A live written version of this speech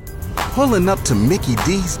Pulling up to Mickey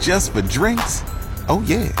D's just for drinks? Oh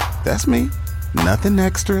yeah, that's me. Nothing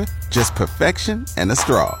extra, just perfection and a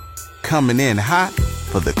straw. Coming in hot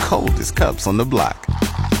for the coldest cups on the block.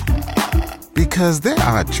 Because there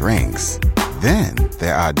are drinks. Then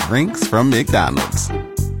there are drinks from McDonald's.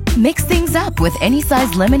 Mix things up with any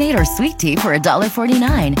size lemonade or sweet tea for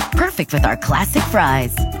 $1.49. Perfect with our classic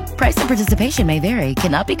fries. Price and participation may vary.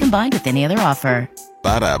 Cannot be combined with any other offer.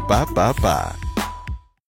 Ba-da-ba-ba-ba.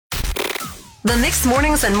 The Mixed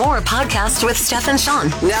Mornings and More podcast with Steph and Sean.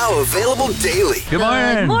 Now available daily. Good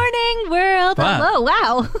morning. Good morning, world. Wow. Hello.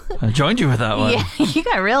 Wow. I joined you with that one. Yeah, you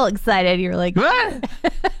got real excited. You were like, What?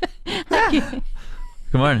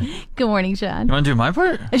 Good morning. good morning, Sean. You want to do my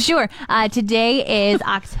part? Sure. Today is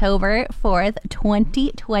October 4th,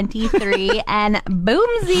 2023, and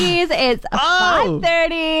boomsies, it's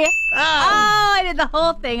 5:30. Oh, I did the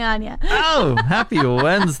whole thing on you. Oh, happy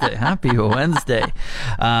Wednesday. Happy Wednesday.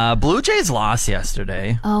 Blue Jays lost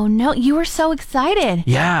yesterday. Oh, no. You were so excited.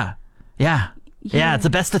 Yeah, it's a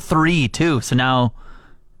best of 3, too. So now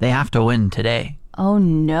they have to win today. Oh,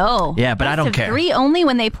 no. Yeah, but I Best don't of care. 3 only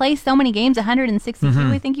when they play so many games, 162,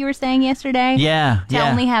 I think you were saying yesterday. Yeah, To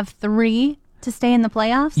only have 3 to stay in the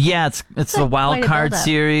playoffs? Yeah, it's a wild quite a card buildup.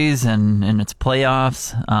 series and it's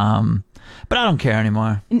playoffs. But I don't care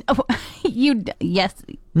anymore. Yes.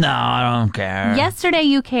 No, I don't care. Yesterday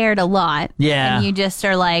you cared a lot. Yeah. And you just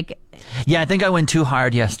are like, Yeah, I think I went too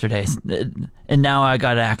hard yesterday, and now I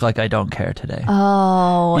gotta act like I don't care today.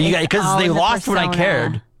 oh. Because they lost when I persona.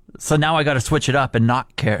 cared, so now I gotta switch it up and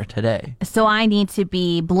not care today. So I need to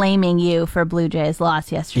be blaming you for Blue Jays'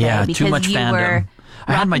 loss yesterday. Yeah, because too much you fandom. Were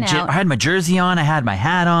I had rocking out. I had my jersey on, I had my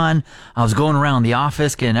hat on, I was going around the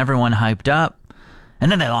office getting everyone hyped up,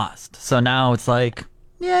 and then they lost. So now it's like,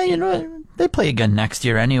 yeah, you know, they play again next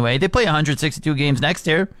year anyway. They play 162 games next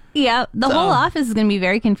year. Yeah, the whole office is going to be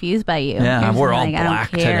very confused by you. Yeah, You're just we're all like, black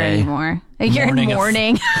I don't care today. anymore. You're Morning in of-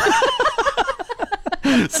 mourning.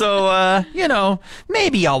 So, you know,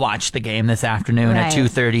 maybe I'll watch the game this afternoon at Right.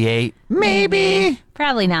 2:38. Maybe.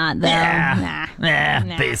 Probably not, though. Yeah.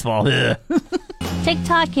 Nah. Baseball. Ugh.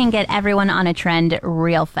 TikTok can get everyone on a trend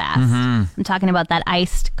real fast. Mm-hmm. I'm talking about that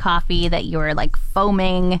iced coffee that you were like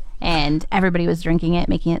foaming and everybody was drinking it,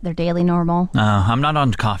 making it their daily normal. I'm not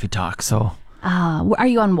on Coffee Talk, so Are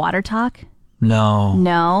you on Water Talk? no.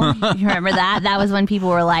 No. You remember that? That was when people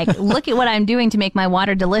were like, look at what I'm doing to make my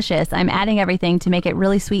water delicious. I'm adding everything to make it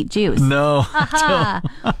really sweet juice. No.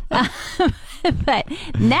 But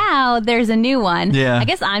now there's a new one. Yeah. I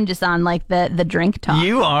guess I'm just on like the drink talk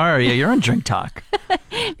You are. Yeah, you're on Drink Talk.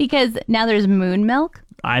 because now there's moon milk.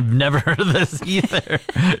 I've never heard of this either.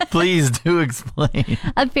 Please do explain.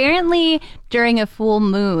 Apparently, during a full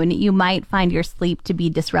moon, you might find your sleep to be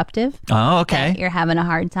disruptive. Oh, That okay. you're having a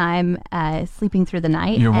hard time sleeping through the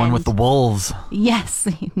night. You're one and- with the wolves. Yes,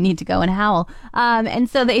 you need to go and howl. And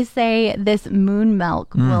so they say this moon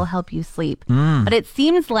milk will help you sleep. But it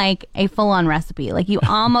seems like a full-on recipe. Like you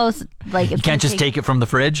almost like You can't just take it from the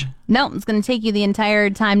fridge? No, it's going to take you the entire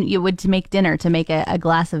time you would to make dinner to make a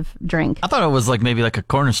glass of drink. I thought it was like maybe like a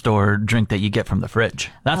corner store drink that you get from the fridge.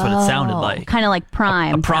 That's what it sounded like. Kind of like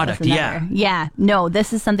Prime. A product, yeah. Yeah. No,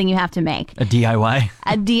 this is something you have to make. A DIY?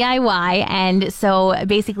 A DIY. And so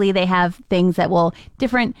basically they have things that will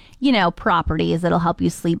different, properties that'll help you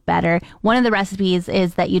sleep better. One of the recipes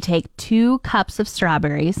is that you take 2 cups of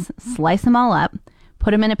strawberries, slice them all up,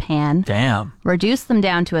 put them in a pan, Damn. reduce them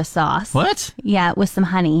down to a sauce. What? Yeah, with some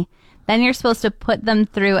honey. Then you're supposed to put them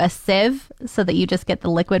through a sieve so that you just get the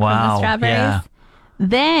liquid from the Wow, strawberries. yeah.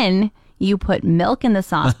 Then you put milk in the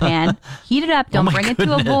saucepan, heat it up, don't my bring it to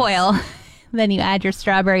a goodness. boil. Then you add your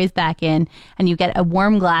strawberries back in and you get a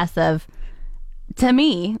warm glass of, to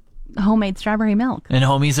me, homemade strawberry milk. And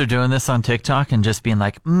homies are doing this on TikTok and just being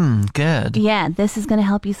like, good. Yeah, this is going to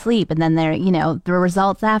help you sleep. And then there, the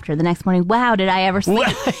results after the next morning. Wow, did I ever sleep?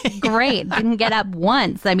 Great. Didn't get up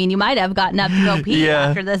once. I mean, you might have gotten up to go pee Yeah.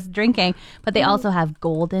 after this drinking. But they also have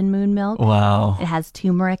golden moon milk. Wow. It has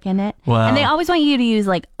turmeric in it. Wow. And they always want you to use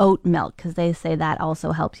like oat milk because they say that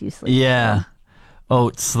also helps you sleep. Yeah.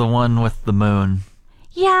 Oats, the one with the moon.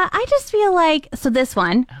 Yeah, I just feel like, so this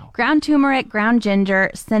one, ground turmeric, ground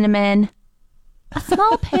ginger, cinnamon, a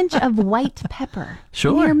small pinch of white pepper.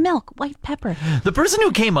 Sure. In your milk, white pepper. The person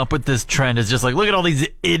who came up with this trend is just like, look at all these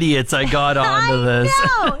idiots I got onto this.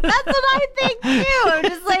 I know. That's what I think too. I'm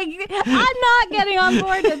just like, I'm not getting on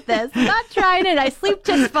board with this. I'm not trying it. I sleep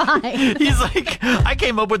just fine. He's like, I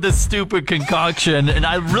came up with this stupid concoction, and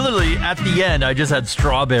I literally, at the end, I just had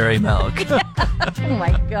strawberry milk. Oh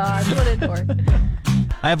my God. What a dork.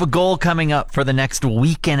 I have a goal coming up for the next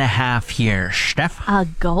week and a half here, Steph. A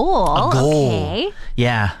goal? A goal. Okay.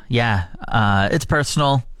 Yeah. It's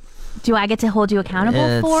personal. Do I get to hold you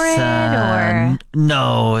accountable for it? Or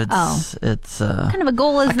No, it's what kind of a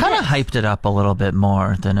goal is I kind of this? hyped it up a little bit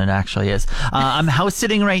more than it actually is. I'm house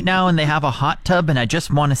sitting right now, and they have a hot tub, and I just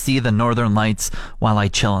want to see the northern lights while I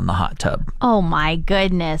chill in the hot tub. Oh my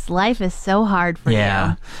goodness. Life is so hard for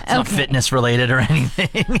Yeah, you. it's not fitness related or anything.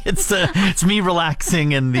 It's me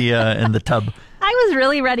relaxing in the tub. I was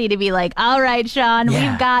really ready to be like, all right, Sean, Yeah.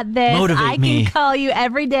 we've got this. Motivate I can me. call you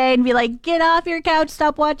every day and be like, get off your couch,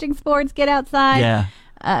 stop watching sports, get outside.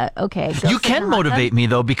 Yeah, Okay. go you sit in can the hot tub. motivate me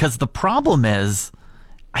though, because the problem is,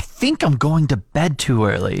 I think I'm going to bed too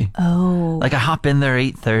early. Oh, Like I hop in there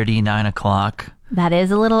 8:30, 9 o'clock. that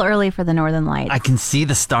is a little early for the Northern Lights. I can see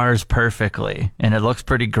the stars perfectly, and it looks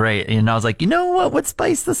pretty great. And I was like, you know what would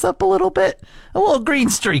spice this up a little bit? A little green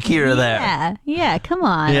streak here or there. Yeah, come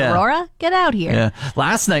on, Yeah. Aurora, get out here. Yeah.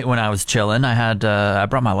 Last night when I was chilling, I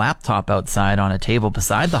brought my laptop outside on a table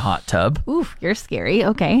beside the hot tub. Oof, you're scary.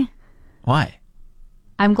 Okay. Why?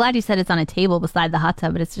 I'm glad you said it's on a table beside the hot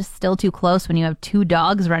tub, but it's just still too close when you have two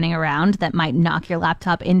dogs running around that might knock your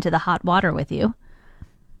laptop into the hot water with you.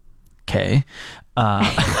 Okay.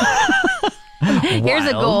 Here's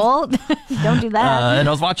a goal. Don't do that. And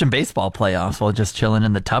I was watching baseball playoffs while just chilling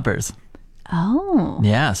in the tubbers. Oh.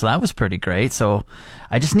 Yeah, so that was pretty great. So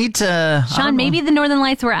I just need to... I Sean, don't know. maybe the Northern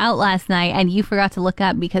Lights were out last night and you forgot to look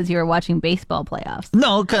up because you were watching baseball playoffs.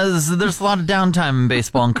 No, because there's a lot of downtime in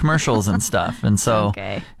baseball and commercials and stuff. And so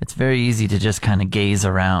Okay. it's very easy to just kind of gaze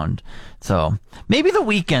around. So maybe the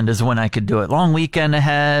weekend is when I could do it. Long weekend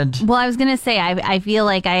ahead. Well, I was going to say, I feel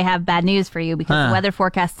like I have bad news for you because the weather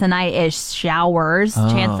forecast tonight is showers,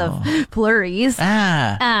 chance of flurries.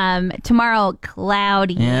 Tomorrow,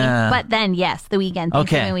 cloudy. Yeah. But then, yes, the weekend, Okay.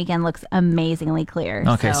 Thanksgiving weekend looks amazingly clear.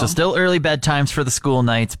 Okay, so still early bedtimes for the school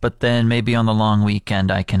nights, but then maybe on the long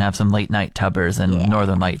weekend I can have some late night tubbers and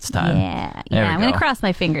Northern Lights time. Yeah, There we I'm going go. to cross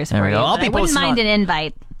my fingers There for we you. go. I'll but be I wouldn't posting mind on- an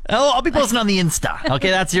invite. Oh, I'll be posting on the Insta. Okay,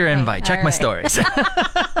 that's your invite. Check all my right. stories.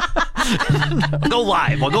 Go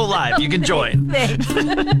live. We'll go live. You can join.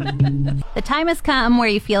 The time has come where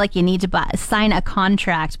you feel like you need to sign a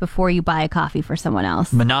contract before you buy a coffee for someone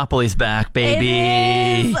else. Monopoly's back, baby.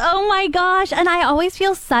 It is. Oh my gosh. And I always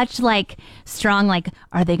feel such strong,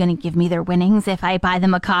 are they going to give me their winnings if I buy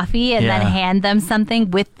them a coffee and then Yeah. hand them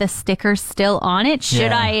something with the sticker still on it? Should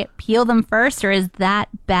Yeah. I peel them first or is that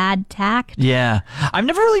bad tact? Yeah. I've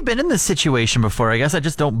never really been in this situation before. I guess I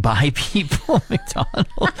just don't buy people McDonald's.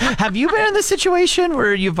 Have you been in this situation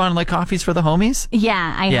where you've bought coffees for the homies?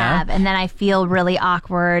 Yeah, I Yeah? have. And then I feel really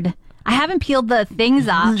awkward. I haven't peeled the things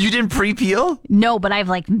off. You didn't pre-peel? No, but I've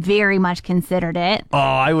very much considered it. Oh,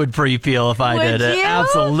 I would pre-peel if I Would did it. you?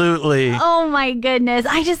 Absolutely. Oh my goodness.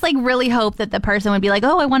 I just really hope that the person would be like,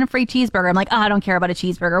 oh, I want a free cheeseburger. I'm like, oh, I don't care about a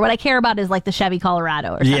cheeseburger. What I care about is the Chevy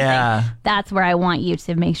Colorado or something. Yeah. That's where I want you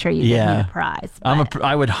to make sure you give me the prize. But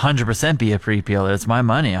I would 100% be a pre-peeler. It's my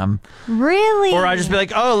money. really? Or I just be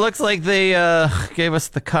like, oh, it looks like they gave us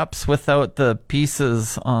the cups without the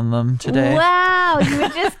pieces on them today. Wow. You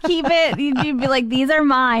would just keep it. You'd be like, these are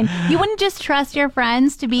mine. You wouldn't just trust your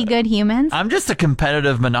friends to be good humans? I'm just a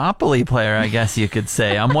competitive Monopoly player, I guess you could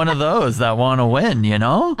say. I'm one of those that want to win, you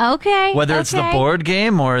know? Okay. Whether it's the okay. board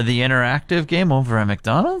game or the interactive game over at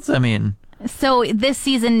McDonald's. I mean, So this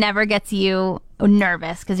season never gets you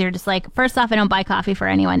nervous because you're just first off, I don't buy coffee for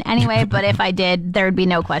anyone anyway, but if I did, there would be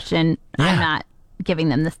no question. Yeah. I'm not giving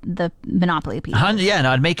them the Monopoly piece. yeah,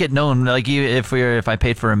 no, I'd make it known, if I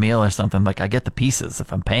paid for a meal or something, I get the pieces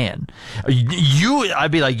if I'm paying.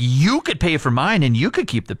 I'd be like, you could pay for mine and you could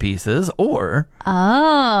keep the pieces, or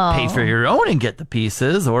pay for your own and get the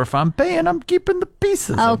pieces, or if I'm paying, I'm keeping the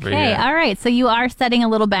pieces. over Okay, here. all right. So you are setting a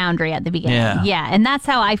little boundary at the beginning. Yeah. And that's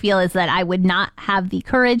how I feel is that I would not have the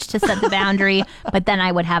courage to set the boundary, but then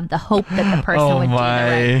I would have the hope that the person Oh would do the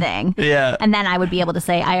my. right thing. Yeah. And then I would be able to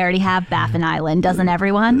say, I already have Baffin Island. Doesn't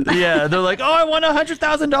everyone? Yeah, they're like, oh, I won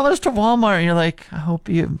 $100,000 to Walmart. And you're like, I hope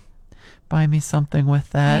you buy me something with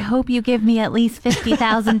I that. hope you give me at least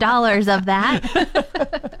 $50,000 of that.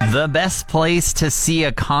 The best place to see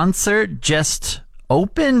a concert just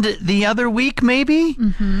opened the other week, maybe?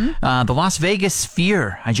 Mm-hmm. The Las Vegas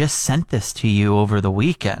Sphere. I just sent this to you over the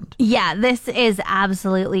weekend. Yeah, this is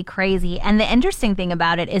absolutely crazy. And the interesting thing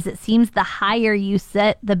about it is it seems the higher you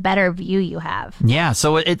sit, the better view you have. Yeah,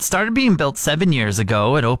 so it started being built 7 years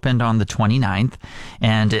ago. It opened on the 29th,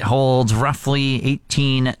 and it holds roughly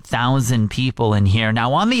 18,000 people in here.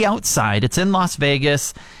 Now, on the outside, it's in Las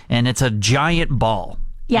Vegas, and it's a giant ball.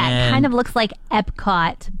 Yeah, And- it kind of looks like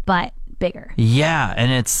Epcot, but bigger. Yeah,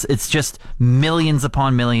 and it's just millions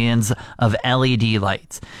upon millions of LED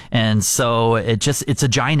lights. And so it's a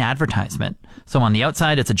giant advertisement. So on the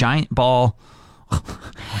outside, it's a giant ball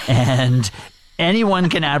and anyone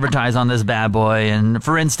can advertise on this bad boy. And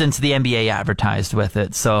for instance, the NBA advertised with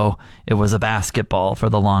it. So it was a basketball for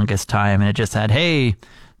the longest time. And it just had, hey,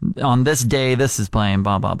 on this day, this is playing,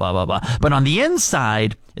 blah, blah, blah, blah, blah. But on the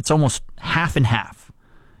inside, it's almost half and half.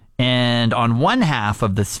 And on one half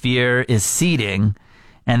of the sphere is seating.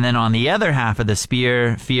 And then on the other half of the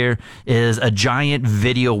sphere is a giant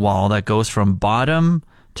video wall that goes from bottom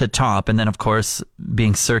to top. And then, of course,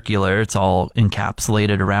 being circular, it's all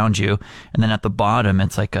encapsulated around you. And then at the bottom,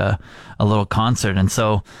 it's like a little concert. And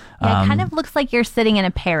so it kind of looks like you're sitting in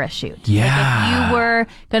a parachute. Yeah. Like if you were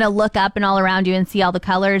going to look up and all around you and see all the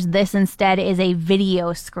colors, this instead is a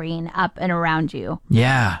video screen up and around you.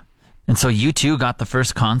 Yeah. And so U2 got the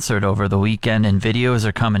first concert over the weekend, and videos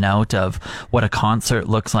are coming out of what a concert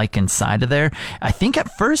looks like inside of there. I think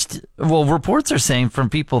at first, well, reports are saying from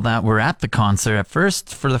people that were at the concert, at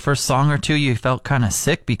first, for the first song or two, you felt kind of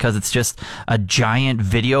sick because it's just a giant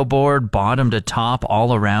video board, bottom to top,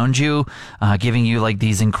 all around you, giving you like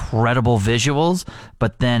these incredible visuals.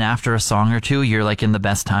 But then after a song or two, you're like in the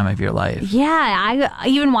best time of your life. Yeah, I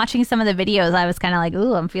even watching some of the videos, I was kind of like,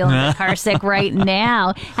 ooh, I'm feeling a bit car sick right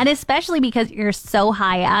now. And especially because you're so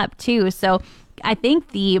high up too. So I think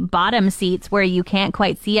the bottom seats where you can't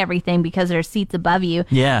quite see everything because there's seats above you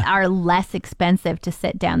are less expensive to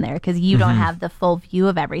sit down there because you don't have the full view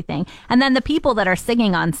of everything. And then the people that are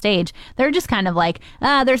singing on stage, they're just kind of like,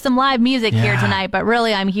 there's some live music here tonight, but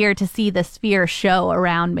really I'm here to see the sphere show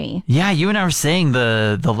around me. Yeah, you and I were saying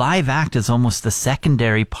the live act is almost the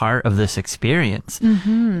secondary part of this experience.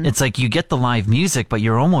 It's like you get the live music, but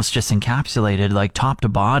you're almost just encapsulated like top to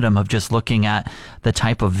bottom of just looking at the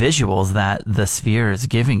type of visuals that the sphere is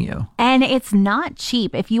giving you. And it's not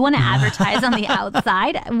cheap. If you want to advertise on the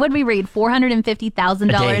outside, what we read,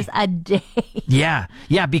 $450,000 a day.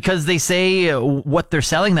 Yeah, because they say what they're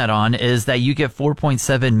selling that on is that you get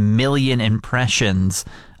 4.7 million impressions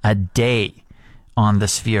a day on the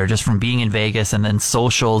sphere just from being in Vegas, and then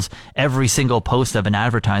socials, every single post of an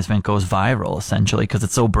advertisement goes viral essentially because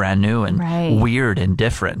it's so brand new and weird and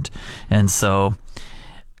different. And so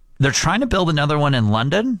they're trying to build another one in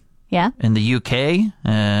London. Yeah. In the UK,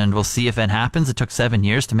 and we'll see if it happens. It took 7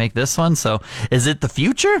 years to make this one. So is it the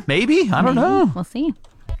future? Maybe. I don't know. We'll see.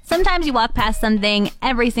 Sometimes you walk past something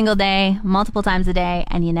every single day, multiple times a day,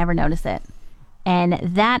 and you never notice it. And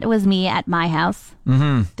that was me at my house.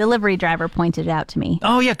 Delivery driver pointed it out to me.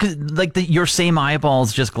 Oh, yeah, because like your same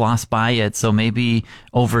eyeballs just gloss by it. So maybe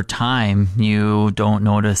over time you don't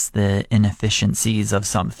notice the inefficiencies of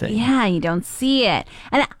something. Yeah, you don't see it.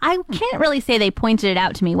 And I can't really say they pointed it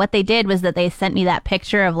out to me. What they did was that they sent me that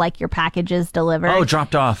picture of like your packages delivered. Oh,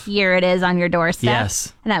 dropped off. Here it is on your doorstep.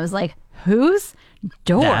 Yes. And I was like, whose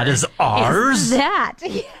door? That is ours? Is that?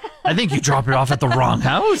 I think you dropped it off at the wrong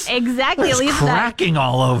house. Exactly. It's at least cracking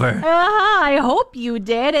all over. I hope you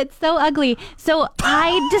did. It's so ugly. So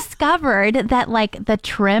I discovered that like the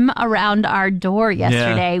trim around our door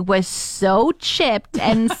yesterday was so chipped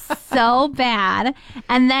and so bad.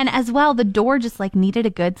 And then as well, the door just like needed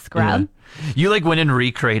a good scrub. Yeah. You like went and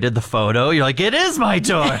recreated the photo. You're like, it is my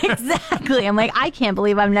door. Exactly. I'm like, I can't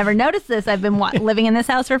believe I've never noticed this. I've been living in this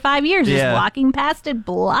house for 5 years, just walking past it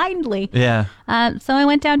blindly. Yeah. So I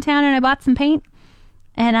went downtown and I bought some paint,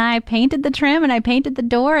 and I painted the trim and I painted the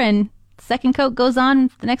door, and second coat goes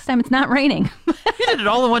on the next time it's not raining. You did it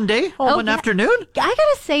all in one day? One afternoon? I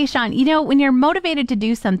gotta say, Sean, you know, when you're motivated to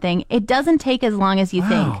do something, it doesn't take as long as you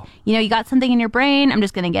think. You know, you got something in your brain, I'm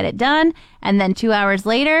just gonna get it done, and then 2 hours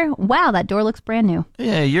later, wow, that door looks brand new.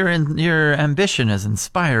 Yeah, your ambition is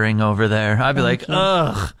inspiring over there. I'd be like,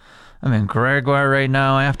 ugh, I'm in Gregoire right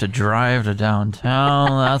now. I have to drive to downtown.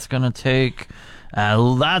 That's gonna take...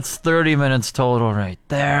 that's 30 minutes total right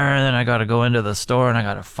there. And then I got to go into the store and I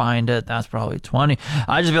got to find it. That's probably 20.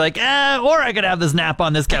 I'd just be like, or I could have this nap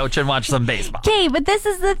on this couch and watch some baseball. Okay, but this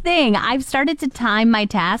is the thing. I've started to time my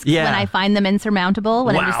tasks when I find them insurmountable.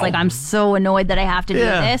 When I'm just like, I'm so annoyed that I have to do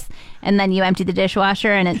this. And then you empty the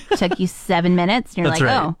dishwasher and it took you 7 minutes. And you're like,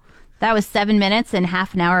 oh. That was 7 minutes and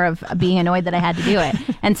half an hour of being annoyed that I had to do it.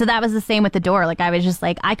 And so that was the same with the door. Like I was just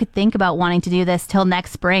like, I could think about wanting to do this till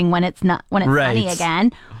next spring when it's sunny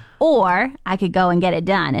again. Or I could go and get it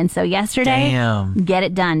done. And so yesterday, Damn. get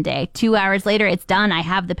it done day. 2 hours later, it's done. I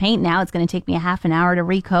have the paint now. It's going to take me a half an hour to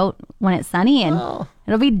recoat when it's sunny, and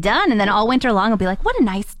it'll be done. And then all winter long, I'll be like, what a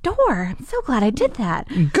nice door. I'm so glad I did that.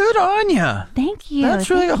 Good on ya. Thank you.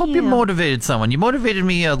 That's really, I Thank hope you motivated someone. You motivated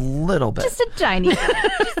me a little bit. Just a tiny,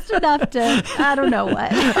 just enough to, I don't know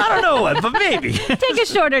what. I don't know what, but maybe. Take a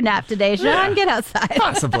shorter nap today, Sean. Get outside.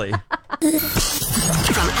 Possibly.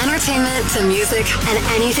 From entertainment to music and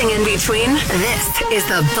anything in between, this is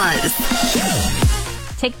The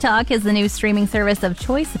Buzz. TikTok is the new streaming service of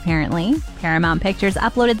choice, apparently. Paramount Pictures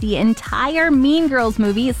uploaded the entire Mean Girls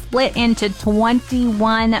movie, split into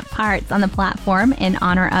 21 parts on the platform in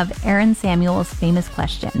honor of Aaron Samuel's famous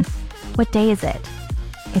question. What day is it?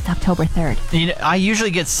 It's October 3rd. You know, I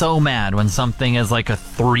usually get so mad when something is like a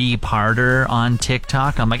 3-parter on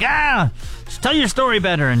TikTok. I'm like, just tell your story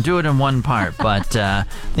better and do it in one part. But I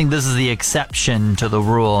think this is the exception to the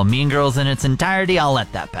rule. Mean Girls in its entirety, I'll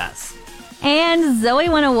let that pass. And Zoe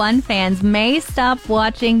 101 fans may stop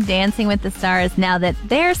watching Dancing with the Stars now that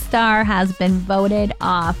their star has been voted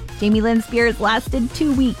off. Jamie Lynn Spears lasted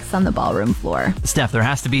 2 weeks on the ballroom floor. Steph, there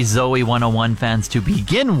has to be Zoe 101 fans to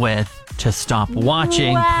begin with to stop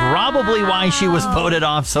watching. Wow. Probably why she was voted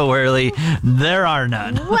off so early. There are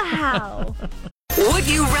none. Wow. Would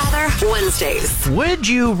You Rather Wednesdays. Would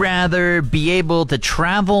you rather be able to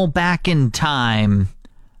travel back in time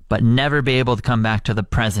but never be able to come back to the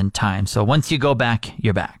present time? So once you go back,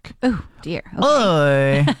 you're back. Oh, dear.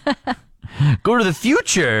 Okay. Or go to the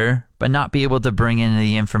future, but not be able to bring in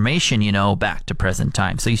the information, back to present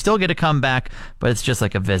time. So you still get to come back, but it's just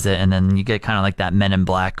like a visit, and then you get kind of like that Men in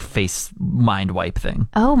Black face mind wipe thing.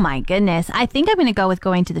 Oh, my goodness. I think I'm going to go with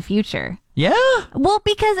going to the future. Yeah? Well,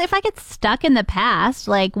 because if I get stuck in the past,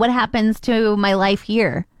 like, what happens to my life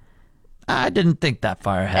here? I didn't think that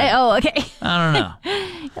far ahead. Oh, okay. I don't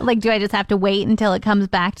know. Like, do I just have to wait until it comes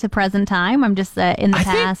back to present time? I'm just in the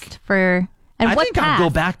past for... And I what think past? I'll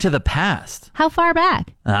go back to the past. How far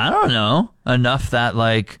back? I don't know. Enough that,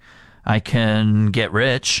 like, I can get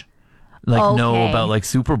rich. Like, know Okay. about, like,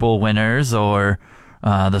 Super Bowl winners or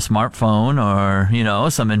the smartphone or,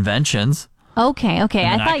 some inventions. Okay. And I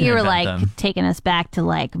then I thought can you were, invent like, them. taking us back to,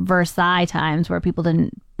 like, Versailles times where people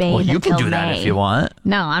didn't bathe Well, you can until do that May. if you want.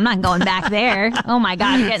 No, I'm not going back there. Oh, my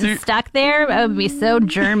God. Getting stuck there? That would be so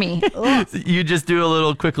germy. Ugh. You just do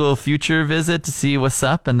a quick little future visit to see what's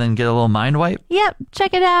up and then get a little mind wipe. Yep.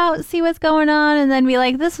 Check it out. See what's going on. And then be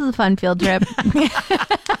like, this was a fun field trip.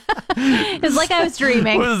 It's like I was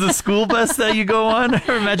dreaming. What is the school bus that you go on?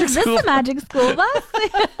 Or magic Is this school? the magic school bus?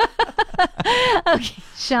 Okay,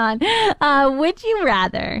 Sean. Would you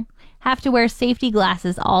rather have to wear safety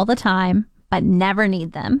glasses all the time, but never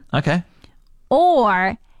need them? Okay.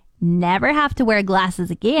 Or never have to wear glasses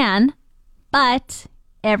again, but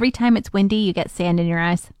every time it's windy, you get sand in your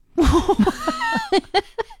eyes?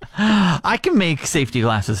 I can make safety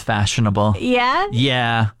glasses fashionable. Yeah?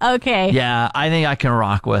 Yeah. Okay. Yeah, I think I can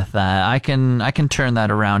rock with that. I can turn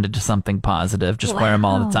that around into something positive. Just wear them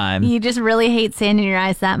all the Wow. time. You just really hate sand in your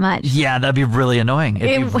eyes that much. Yeah, that'd be really annoying. It'd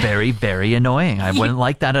be It- very, very annoying. I wouldn't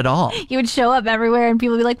like that at all. You would show up everywhere and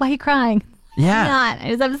people would be like, why are you crying? Yeah. Not. I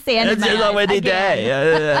just have sand in It's my just eyes. a windy I can't.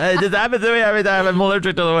 day. It just happens to me every time. I'm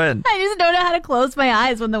allergic to the wind. I just don't know how to close my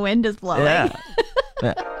eyes when the wind is blowing.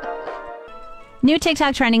 Yeah. New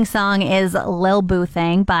TikTok trending song is Lil Boo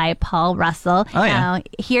Thing by Paul Russell. Oh, yeah.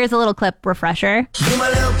 Here's a little clip refresher. Do my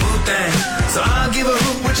little boo thing, so I'll give a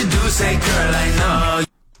hoot what you do. Say, girl, I know.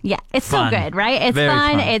 Yeah, it's Fun. so good, right? It's Very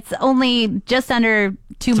fun. fun. It's only just under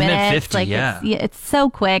 2 It's a minutes. minute 50, yeah. It's so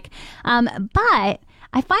quick. But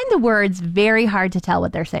I find the words very hard to tell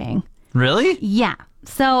what they're saying. Really? Yeah.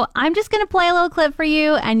 So I'm just going to play a little clip for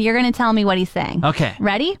you, and you're going to tell me what he's saying. Okay.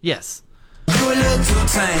 Ready? Yes. You a little too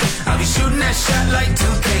tame. I'll be shooting that shot like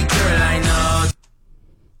 2K, girl, I know.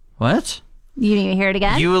 What? You need to hear it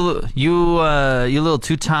again? You little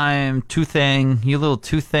two thing. You little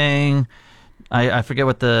two thing. I forget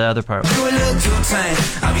what the other part was. You a little too tame.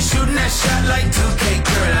 I'll be shooting that shot like 2K,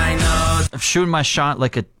 girl, I know. I'm shooting my shot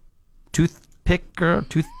like a toothpick girl.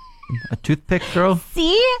 A toothpick girl.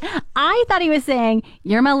 See? I thought he was saying,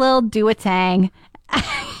 you're my little do-a-tang.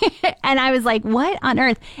 And I was like, what on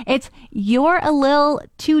earth? It's, you're a little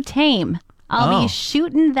too tame. I'll Oh. be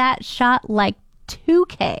shooting that shot like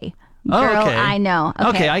 2K. Oh, Girl, okay. I know.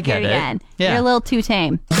 Okay, I get here it. Again. Yeah. You're a little too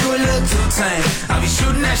tame. You a little too tame. I'll be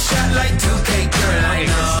shooting that shot like 2K, girl, I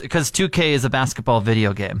know. Because 2K is a basketball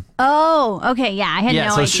video game. Oh, okay. Yeah, I had Yeah,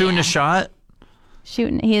 no so idea. shooting a shot.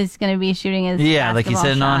 He's going to be shooting his Yeah, like he's basketball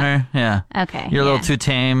hitting on shot. her. Yeah. Okay, You're a yeah. little too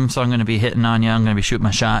tame, so I'm going to be hitting on you. I'm going to be shooting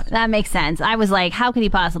my shot. That makes sense. I was like, how could he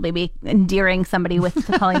possibly be endearing somebody with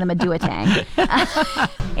calling them a do-a-tang?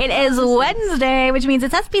 It is Wednesday, which means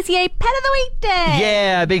it's SPCA Pet of the Week Day.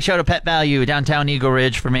 Yeah, big shout out to Pet Value, downtown Eagle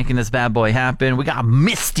Ridge, for making this bad boy happen. We got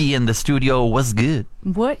Misty in the studio. What's good?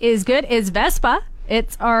 What is good is Vespa.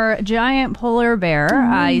 It's our giant polar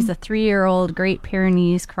bear. He's a 3-year-old Great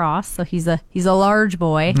Pyrenees cross, so he's a large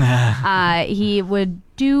boy. He would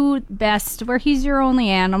do best where he's your only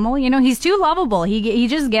animal. You know, he's too lovable. He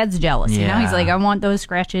just gets jealous. You know, he's Yeah. like, I want those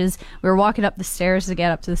scratches. We were walking up the stairs to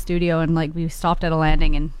get up to the studio, and like we stopped at a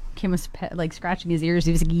landing, and Kim was like scratching his ears.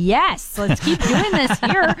 He was like, yes, let's keep doing this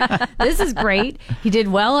here. This is great. He did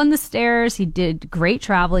well on the stairs. He did great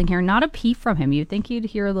traveling here. Not a peep from him. You'd think you'd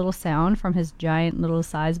hear a little sound from his giant little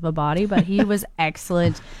size of a body, but he was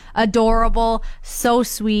excellent, adorable, so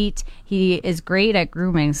sweet. He is great at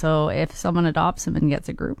grooming. So if someone adopts him and gets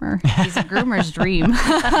a groomer, he's a groomer's dream.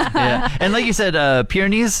 Yeah. And like you said,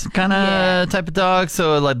 Pyrenees kind of type of dog.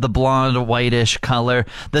 So like the blonde, whitish color.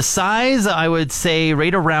 The size, I would say,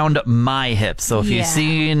 right around my hips. So if you've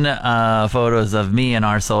seen photos of me in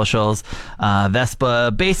our socials,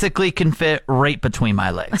 Vespa basically can fit right between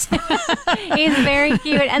my legs. He's very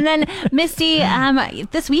cute. And then Misty,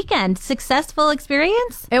 this weekend, successful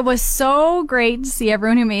experience? It was so great to see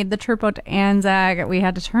everyone who made the trip out to Anzac. We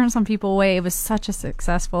had to turn some people away. It was such a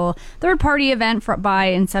successful third-party event by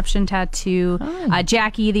Inception Tattoo.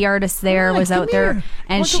 Jackie, the artist there, was out there,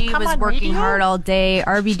 and she was working hard all day.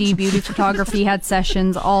 RBD Beauty Photography had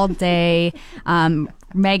sessions all day.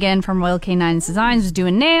 Megan from Royal K9 Designs was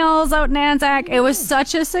doing nails out in Anzac. It was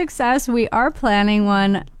such a success. We are planning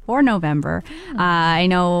one for November. I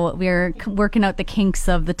know we're working out the kinks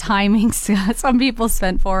of the timings. Some people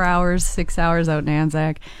spent 4 hours, 6 hours out in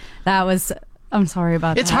Anzac. I'm sorry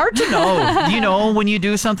about that. It's hard to know. You know, when you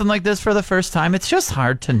do something like this for the first time, it's just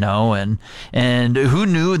hard to know. And who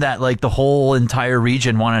knew that like the whole entire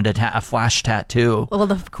region wanted a flash tattoo? Well,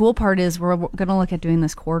 the cool part is we're going to look at doing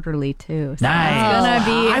this quarterly too. So Nice. It's going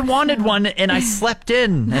to be... I wanted one and I slept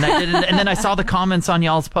in and I didn't. And then I saw the comments on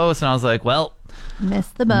y'all's post and I was like, well,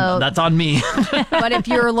 Missed the boat. that's on me. But if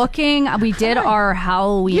you're looking, we did our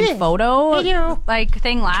Halloween photo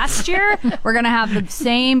thing last year. We're going to have the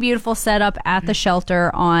same beautiful setup at the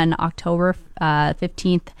shelter on October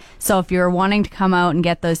 15th. So if you're wanting to come out and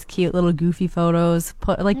get those cute little goofy photos,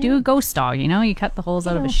 do a ghost dog, you know, you cut the holes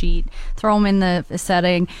out of a sheet, throw them in the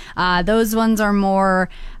setting. Those ones are more,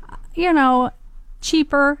 you know,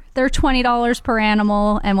 cheaper. They're $20 per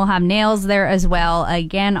animal, and we'll have nails there as well.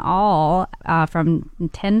 Again, all from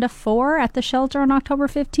 10 to 4 at the shelter on October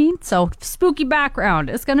 15th. So spooky background.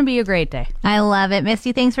 It's going to be a great day. I love it.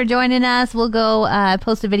 Misty, thanks for joining us. We'll go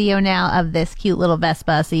post a video now of this cute little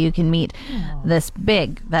Vespa so you can meet this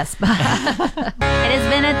big Vespa. It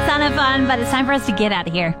has been a ton of fun, but it's time for us to get out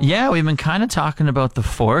of here. Yeah, we've been kind of talking about the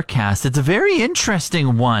forecast. It's a very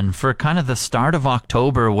interesting one for kind of the start of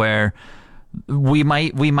October where we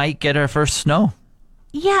might get our first snow.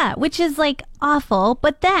 Yeah, which is like awful,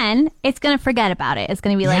 but then it's going to forget about it. It's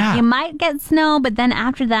going to be like, you might get snow, but then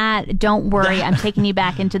after that, don't worry. I'm taking you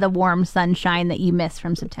back into the warm sunshine that you missed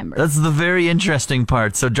from September. That's the very interesting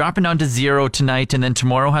part. So dropping down to 0 tonight, and then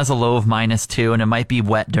tomorrow has a low of -2, and it might be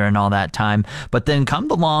wet during all that time. But then come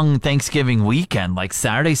the long Thanksgiving weekend, like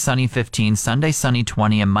Saturday sunny 15, Sunday sunny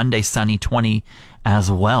 20, and Monday sunny 20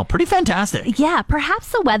 as well. Pretty fantastic. Yeah,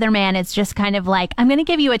 perhaps the weatherman is just kind of like, I'm going to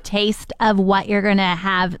give you a taste of what you're going to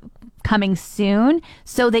have coming soon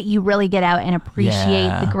so that you really get out and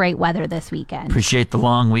appreciate the great weather this weekend. Appreciate the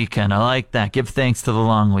long weekend. I like that. Give thanks to the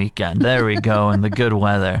long weekend. There we go. And the good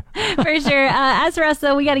weather. For sure. As for us,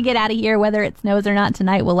 though, we got to get out of here. Whether it snows or not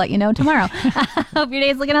tonight, we'll let you know tomorrow. Hope your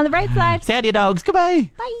day's looking on the bright side. Say hi to your dogs.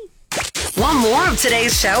 Goodbye. Bye. Want more of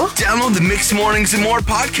today's show? Download the Mixed Mornings and More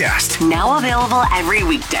podcast. Now available every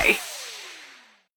weekday.